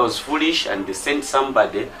 They said I was foolish and they sent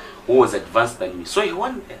somebody who was advanced than me. So he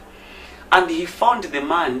went there. And he found the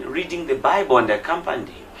man reading the Bible and accompanied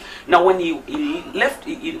him. Now when he left,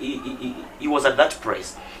 he was at that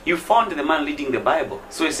place. He found the man reading the Bible.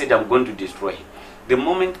 So he said, I'm going to destroy him. the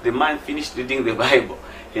moment the man finished reading the Bible,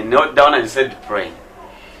 he knelt down and started praying.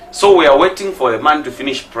 So we are waiting for the man to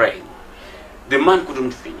finish praying. The man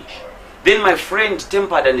couldn't finish. Then my friend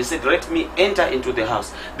tempered and he said, let me enter into the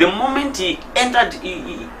house. The moment he entered,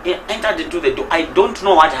 he entered into the door, I don't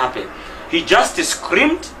know what happened. He just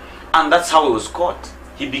screamed, and that's how he was caught.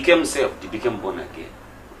 He became saved. He became born again.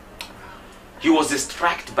 He was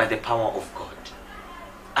distracted by the power of God,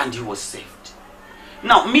 and he was saved.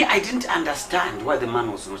 Now, me, I didn't understand why the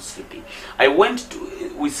man was not sleeping. I went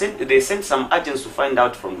to, they sent some agents to find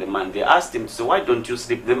out from the man. They asked him, so why don't you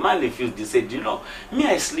sleep? The man refused. He said, you know, me,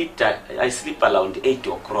 I sleep around 8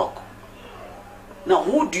 o'clock. Now,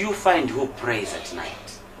 who do you find who prays at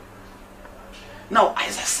night? Now,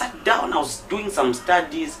 as I sat down, I was doing some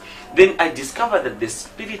studies. Then I discovered that the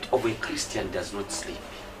spirit of a Christian does not sleep.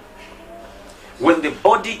 When the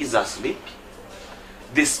body is asleep,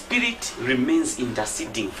 the spirit remains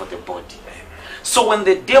interceding for the body. So when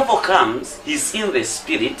the devil comes, he's in the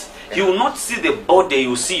spirit. He will not see the body, he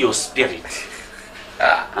will see your spirit.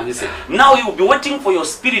 And he said, now you will be waiting for your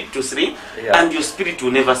spirit to sleep, and your spirit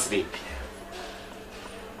will never sleep.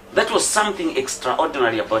 That was something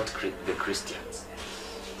extraordinary about the Christians.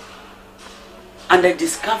 And I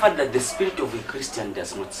discovered that the spirit of a Christian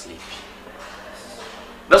does not sleep.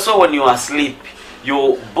 That's why when you are asleep,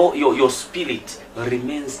 your spirit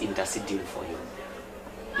remains interceding for you.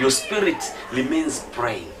 Your spirit remains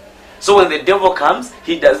praying. So when the devil comes,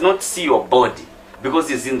 he does not see your body because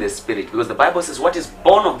he's in the spirit. Because the Bible says what is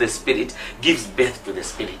born of the spirit gives birth to the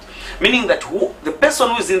spirit. Meaning that the person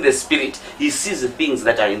who is in the spirit, he sees the things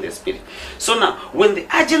that are in the spirit. So now, when the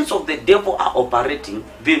agents of the devil are operating,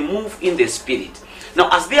 they move in the spirit. Now,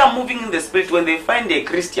 as they are moving in the spirit, when they find a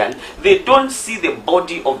Christian, they don't see the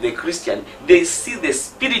body of the Christian. They see the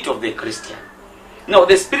spirit of the Christian. Now,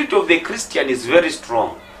 the spirit of the Christian is very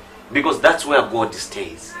strong because that's where God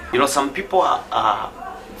stays. You know, some people are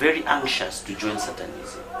very anxious to join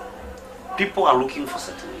Satanism. People are looking for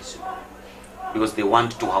Satanism because they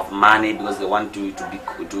want to have money, because they want to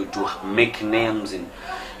make names. And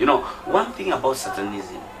you know, one thing about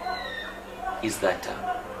Satanism is that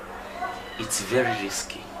it's very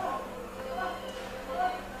risky.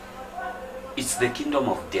 It's the kingdom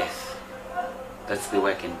of death. That's the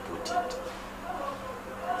way I can put it.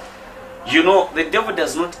 You know, the devil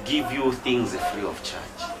does not give you things free of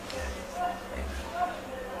charge.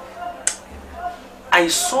 I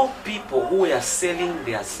saw people who were selling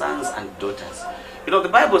their sons and daughters. You know, the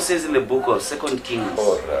Bible says in the book of 2 Kings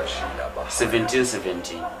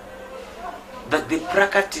 17:17 that they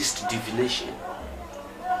practiced divination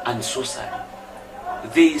and sorcery.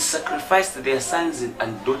 They sacrificed their sons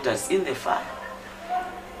and daughters in the fire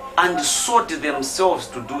and sought themselves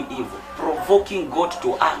to do evil, provoking God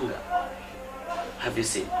to anger. Have you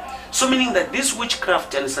seen? So meaning that this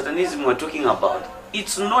witchcraft and Satanism we're talking about,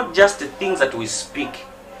 it's not just the things that we speak,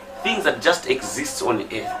 things that just exist on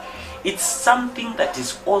earth. It's something that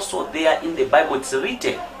is also there in the Bible. It's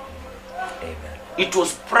written. Amen. It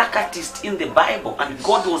was practiced in the Bible, and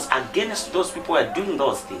God was against those people who are doing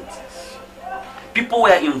those things. People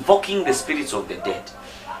were invoking the spirits of the dead.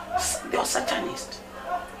 They were Satanists.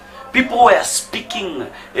 People were speaking,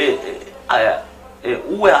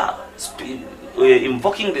 who were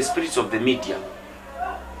invoking the spirits of the medium,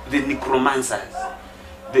 the necromancers,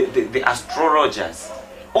 the astrologers,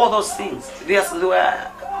 all those things. They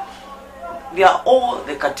are all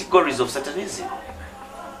the categories of Satanism.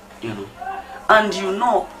 You know. And you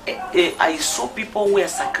know, I saw people who were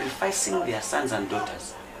sacrificing their sons and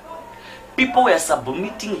daughters. People were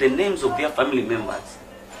submitting the names of their family members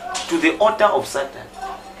to the altar of Satan.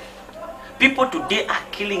 People today are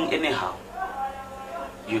killing anyhow.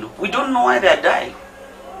 You know, we don't know why they are dying.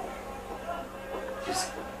 You see?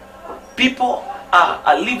 People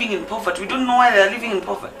are living in poverty. We don't know why they are living in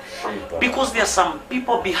poverty. Because there are some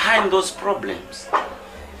people behind those problems.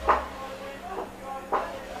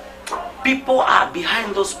 People are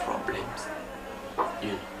behind those problems.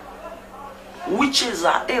 You know. Witches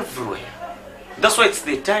are everywhere. That's why it's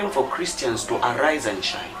the time for Christians to arise and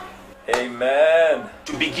shine. Amen.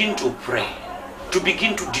 To begin to pray. To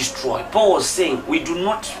begin to destroy. Paul was saying, we do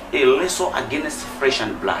not wrestle against flesh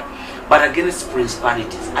and blood, but against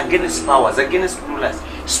principalities, against powers, against rulers,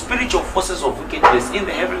 spiritual forces of wickedness in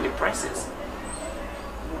the heavenly places.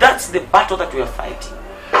 That's the battle that we are fighting.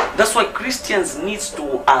 That's why Christians need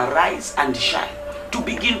to arise and shine, to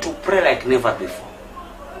begin to pray like never before.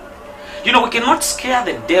 You know, we cannot scare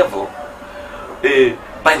the devil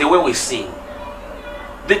by the way we sing.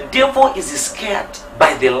 The devil is scared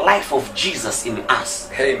by the life of Jesus in us.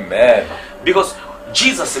 Amen. Because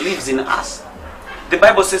Jesus lives in us. The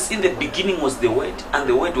Bible says, in the beginning was the Word, and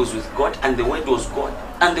the Word was with God, and the Word was God,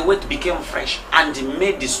 and the Word became flesh and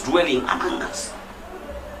made his dwelling among us.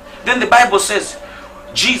 Then the Bible says,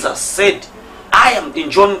 Jesus said, I am, in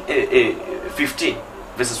John 15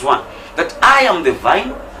 verses 1, that I am the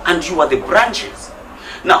vine and you are the branches.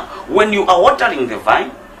 Now, when you are watering the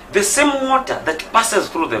vine, the same water that passes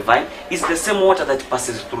through the vine is the same water that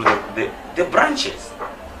passes through the branches.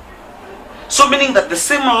 So meaning that the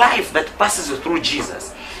same life that passes through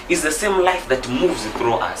Jesus is the same life that moves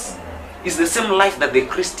through us. Is the same life that the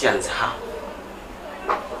Christians have.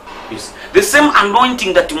 Yes. The same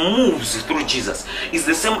anointing that moves through Jesus is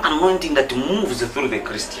the same anointing that moves through the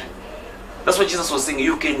Christian. That's what Jesus was saying.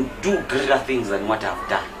 You can do greater things than what I've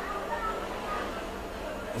done.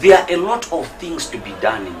 There are a lot of things to be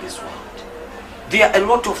done in this world. There are a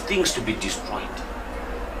lot of things to be destroyed.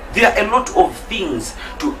 There are a lot of things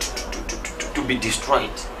to be destroyed.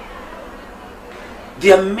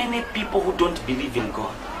 There are many people who don't believe in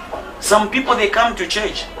God. Some people, they come to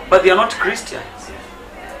church, but they are not Christians.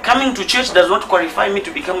 Coming to church does not qualify me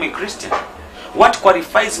to become a Christian. What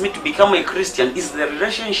qualifies me to become a Christian is the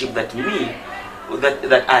relationship that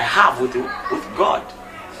I have with God.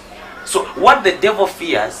 So what the devil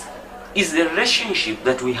fears is the relationship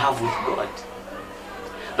that we have with God.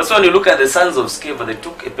 That's why when you look at the sons of Sceva, they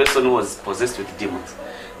took a person who was possessed with demons.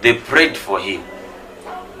 They prayed for him.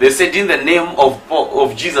 They said, in the name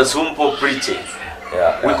of Jesus whom Paul preaches,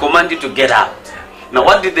 we command you to get out. Now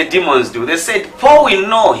what did the demons do? They said, Paul will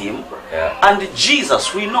know him, and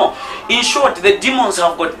Jesus we know. In short, the demons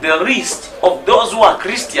have got the list of those who are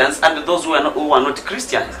Christians and those who are not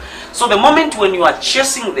Christians. So the moment when you are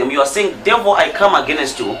chasing them, you are saying, devil, I come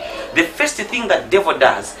against you. The first thing that devil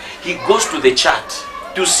does, he goes to the chart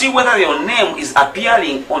to see whether your name is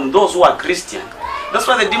appearing on those who are Christian. That's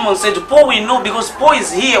why the demon said, Paul we know, because Paul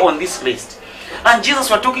is here on this list. And Jesus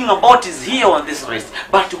we're talking about is here on this list.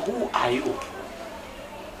 But who are you?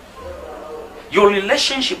 Your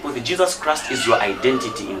relationship with Jesus Christ is your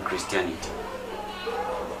identity in Christianity.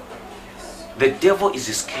 The devil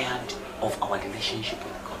is scared of our relationship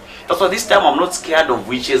with God. That's why this time I'm not scared of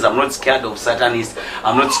witches, I'm not scared of satanists,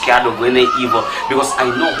 I'm not scared of any evil, because I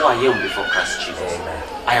know who I am before Christ Jesus. Amen.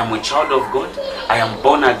 I am a child of God, I am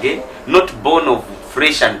born again, not born of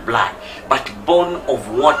flesh and blood, but born of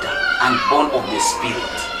water and born of the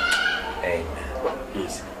Spirit. Amen.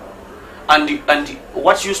 Yes. And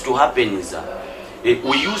what used to happen is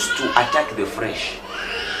we used to attack the flesh.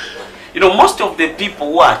 You know, most of the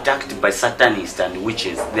people who are attacked by satanists and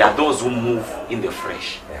witches, they are those who move in the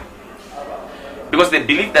flesh. Yeah. Because they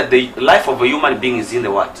believe that the life of a human being is in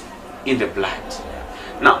the what? In the blood.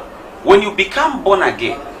 Now, when you become born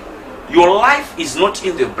again, your life is not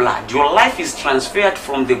in the blood. Your life is transferred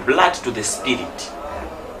from the blood to the Spirit.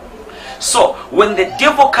 So, when the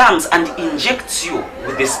devil comes and injects you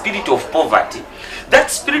with the spirit of poverty,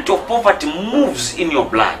 that spirit of poverty moves in your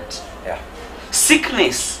blood. Yeah.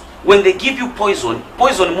 Sickness, when they give you poison,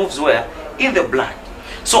 poison moves where? In the blood.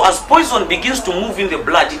 So as poison begins to move in the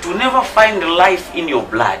blood, it will never find life in your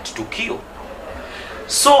blood to kill.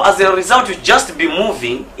 So as a result, you just be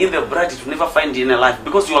moving in the blood, it will never find any life,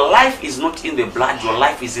 because your life is not in the blood, your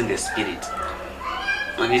life is in the Spirit.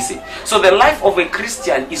 Let me see. So the life of a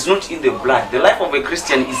Christian is not in the blood, the life of a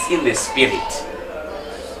Christian is in the Spirit.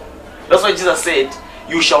 That's why Jesus said,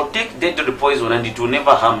 you shall take deadly poison and it will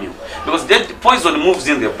never harm you. Because deadly poison moves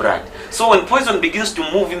in the blood. So when poison begins to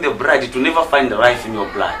move in the blood, it will never find life in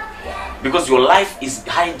your blood. Because your life is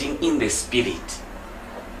hiding in the Spirit.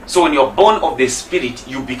 So when you're born of the Spirit,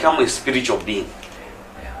 you become a spiritual being.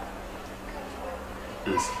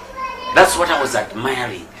 That's what I was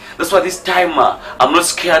admiring. That's why this time I'm not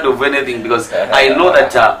scared of anything, because I know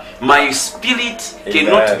that my spirit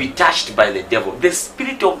cannot be touched by the devil. The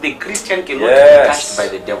spirit of the Christian cannot be touched by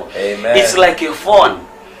the devil. Amen. It's like a phone.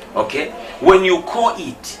 Okay? When you call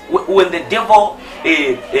it, when the devil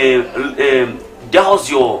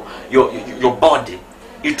dials your body,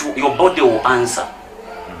 your body will answer.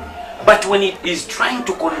 But when it is trying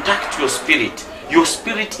to contact your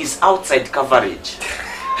spirit is outside coverage.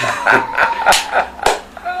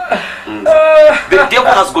 The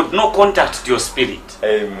devil has got no contact to your spirit.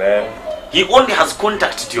 Amen. He only has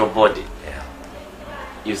contact to your body. Yeah.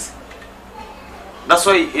 You see? That's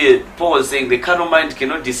why Paul was saying the carnal mind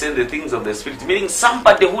cannot discern the things of the Spirit. Meaning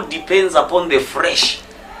somebody who depends upon the flesh,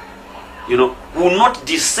 will not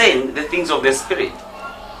discern the things of the Spirit.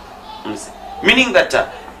 You see? Meaning that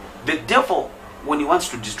the devil, when he wants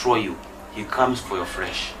to destroy you, he comes for your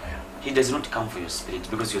flesh. He does not come for your spirit,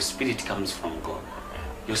 because your spirit comes from God.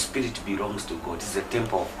 Your spirit belongs to God. It's the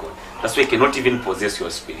temple of God. That's why he cannot even possess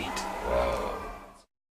your spirit. Wow.